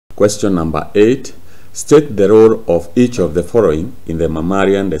Question number 8. State the role of each of the following in the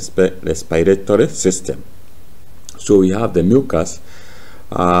mammalian respiratory system. So we have the mucus.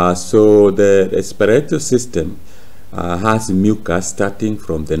 So the respiratory system has mucus starting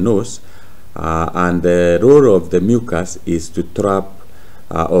from the nose, and the role of the mucus is to trap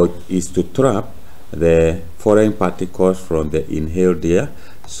the foreign particles from the inhaled air.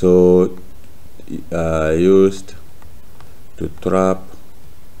 So used to trap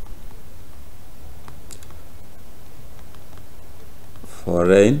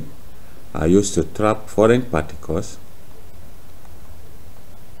foreign particles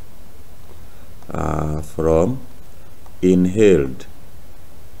from inhaled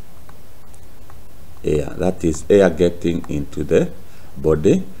air, that is air getting into the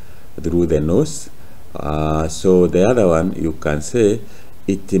body through the nose. So the other one, you can say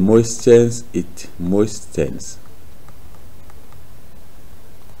it moistens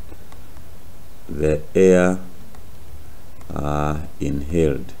the air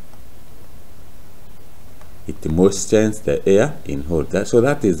inhaled. It moistens the air inhaled. So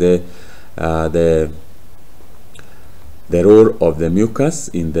that is the role of the mucus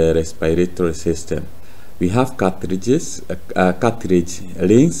in the respiratory system. We have cartridge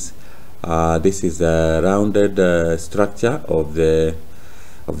rings. This is a rounded structure of the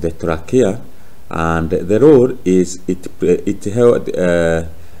trachea, and the role is it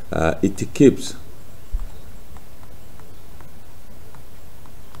keeps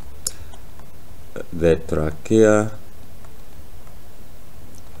the trachea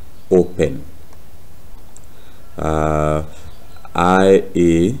open,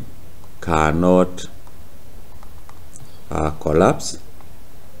 i.e. cannot collapse.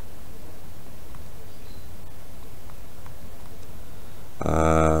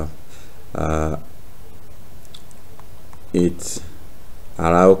 It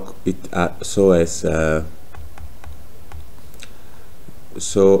allow it so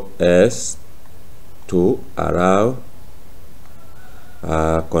as to allow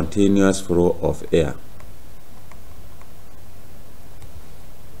continuous flow of air.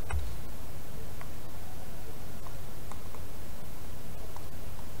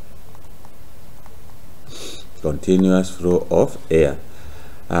 Continuous flow of air.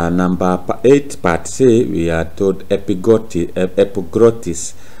 Number 8, part C, we are told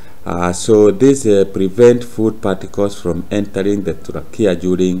epiglottis. So this prevent food particles from entering the trachea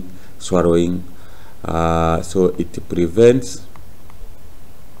during swallowing. So it prevents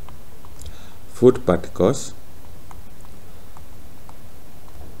food particles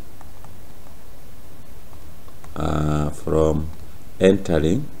from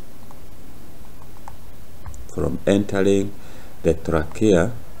entering the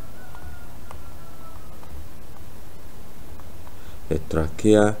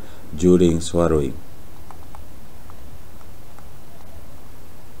trachea during swallowing.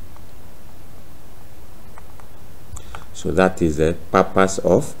 So that is the purpose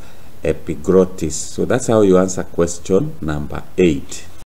of epiglottis. So that's how you answer question number 8.